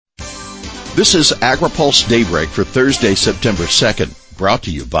This is AgriPulse Daybreak for Thursday, September 2nd, brought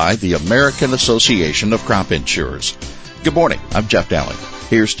to you by the American Association of Crop Insurers. Good morning, I'm Jeff Dowling.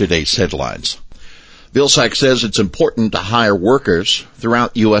 Here's today's headlines. Vilsack says it's important to hire workers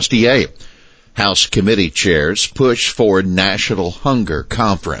throughout USDA. House committee chairs push for National Hunger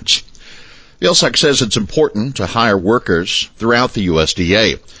Conference. Vilsack says it's important to hire workers throughout the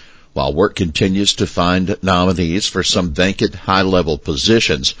USDA. While work continues to find nominees for some vacant high-level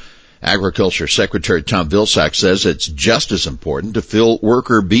positions, Agriculture Secretary Tom Vilsack says it's just as important to fill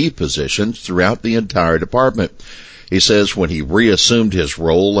worker bee positions throughout the entire department. He says when he reassumed his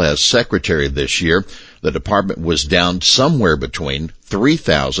role as secretary this year, the department was down somewhere between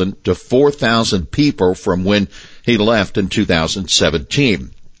 3,000 to 4,000 people from when he left in 2017.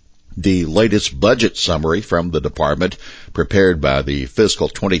 The latest budget summary from the department, prepared by the fiscal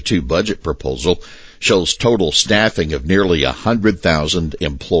 22 budget proposal, shows total staffing of nearly 100,000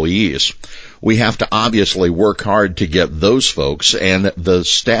 employees. We have to obviously work hard to get those folks and the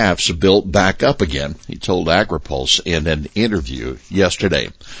staffs built back up again, he told AgriPulse in an interview yesterday.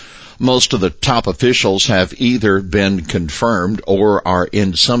 Most of the top officials have either been confirmed or are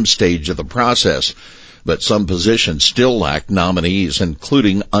in some stage of the process, but some positions still lack nominees,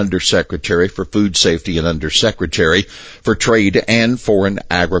 including Undersecretary for Food Safety and Undersecretary for Trade and Foreign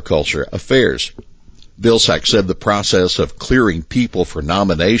Agriculture Affairs. Vilsack said the process of clearing people for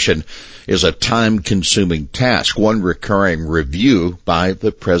nomination is a time-consuming task, one recurring review by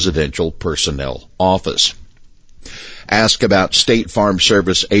the Presidential Personnel Office. Asked about State Farm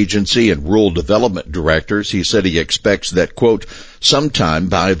Service Agency and Rural Development directors, he said he expects that, quote, sometime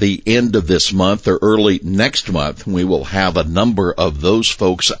by the end of this month or early next month, we will have a number of those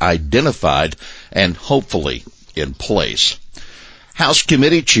folks identified and hopefully in place. House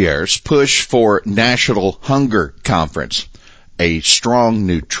committee chairs push for National Hunger Conference. A strong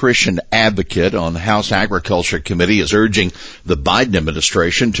nutrition advocate on the House Agriculture Committee is urging the Biden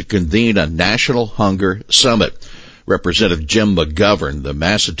administration to convene a National Hunger Summit. Representative Jim McGovern, the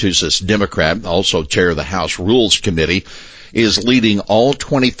Massachusetts Democrat, also chair of the House Rules Committee, is leading all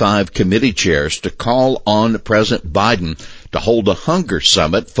 25 committee chairs to call on President Biden to hold a hunger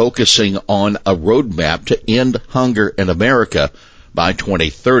summit focusing on a roadmap to end hunger in America by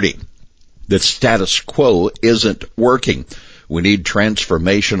 2030. The status quo isn't working. We need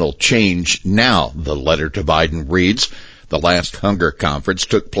transformational change now, the letter to Biden reads. The last hunger conference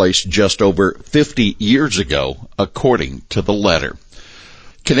took place just over 50 years ago, according to the letter.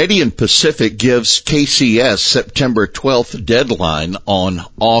 Canadian Pacific gives KCS September 12th deadline on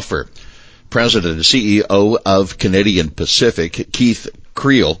offer. President and CEO of Canadian Pacific, Keith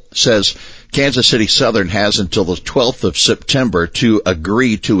Creel, says Kansas City Southern has until the 12th of September to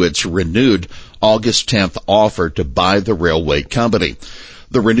agree to its renewed August 10th offer to buy the railway company.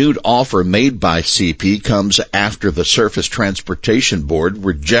 The renewed offer made by CP comes after the Surface Transportation Board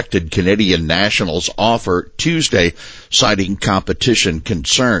rejected Canadian National's offer Tuesday, citing competition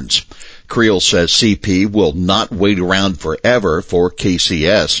concerns. Creel says CP will not wait around forever for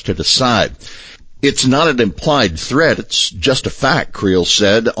KCS to decide. It's not an implied threat, it's just a fact, Creel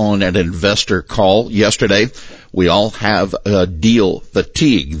said on an investor call yesterday. We all have deal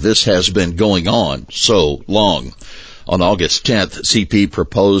fatigue. This has been going on so long. On August 10th, CP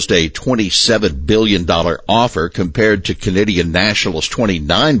proposed a $27 billion offer compared to Canadian National's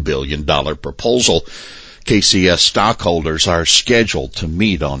 $29 billion proposal. KCS stockholders are scheduled to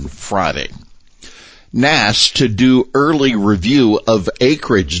meet on Friday. NASS to do early review of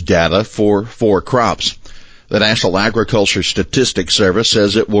acreage data for four crops. The National Agriculture Statistics Service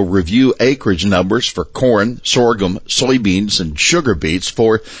says it will review acreage numbers for corn, sorghum, soybeans, and sugar beets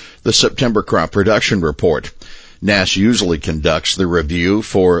for the September crop production report. NASS usually conducts the review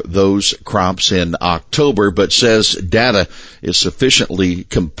for those crops in October, but says data is sufficiently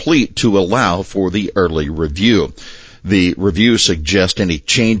complete to allow for the early review. The review suggests any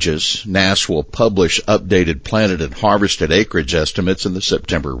changes. NASS will publish updated planted and harvested acreage estimates in the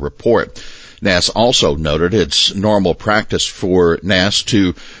September report. NASS also noted it's normal practice for NASS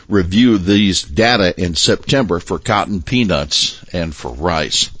to review these data in September for cotton, peanuts, and for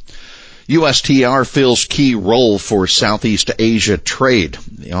rice. USTR fills key role for Southeast Asia trade.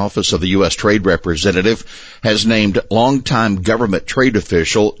 The Office of the U.S. Trade Representative has named longtime government trade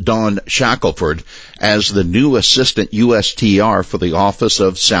official Don Shackelford as the new assistant USTR for the Office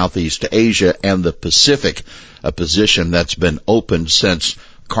of Southeast Asia and the Pacific, a position that's been open since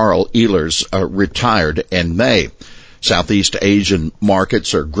Carl Ehlers retired in May. Southeast Asian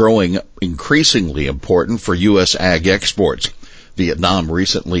markets are growing increasingly important for U.S. ag exports. Vietnam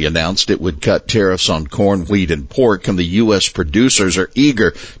recently announced it would cut tariffs on corn, wheat, and pork, and the U.S. producers are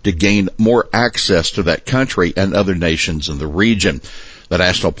eager to gain more access to that country and other nations in the region. The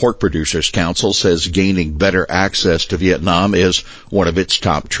National Pork Producers Council says gaining better access to Vietnam is one of its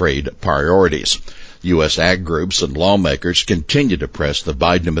top trade priorities. U.S. ag groups and lawmakers continue to press the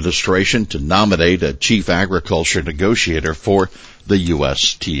Biden administration to nominate a chief agriculture negotiator for the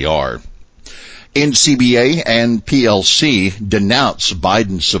USTR. NCBA and PLC denounce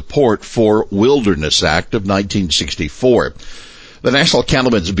Biden's support for Wilderness Act of 1964. The National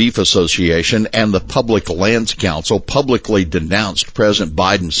Cattlemen's Beef Association and the Public Lands Council publicly denounced President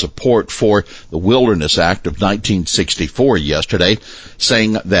Biden's support for the Wilderness Act of 1964 yesterday,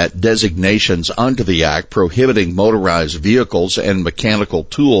 saying that designations under the act prohibiting motorized vehicles and mechanical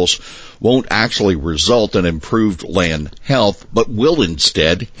tools won't actually result in improved land health, but will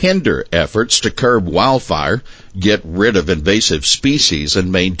instead hinder efforts to curb wildfire, get rid of invasive species,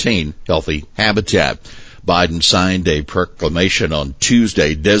 and maintain healthy habitat. Biden signed a proclamation on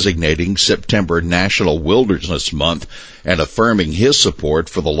Tuesday designating September National Wilderness Month and affirming his support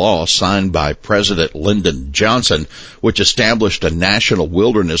for the law signed by President Lyndon Johnson, which established a national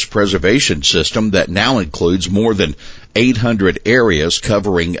wilderness preservation system that now includes more than 800 areas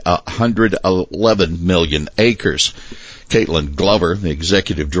covering 111 million acres. Caitlin Glover, the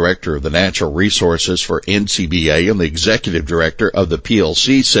executive director of the Natural Resources for NCBA and the executive director of the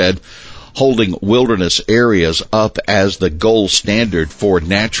PLC, said, holding wilderness areas up as the gold standard for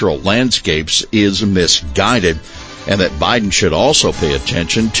natural landscapes is misguided, and that Biden should also pay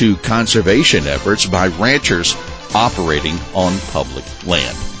attention to conservation efforts by ranchers operating on public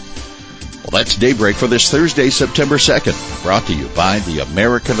land. Well, that's Daybreak for this Thursday, September 2nd, brought to you by the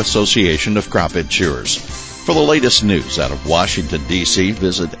American Association of Crop Insurers. For the latest news out of Washington, D.C.,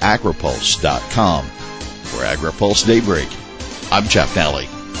 visit agripulse.com. For AgriPulse Daybreak, I'm Jeff Nally.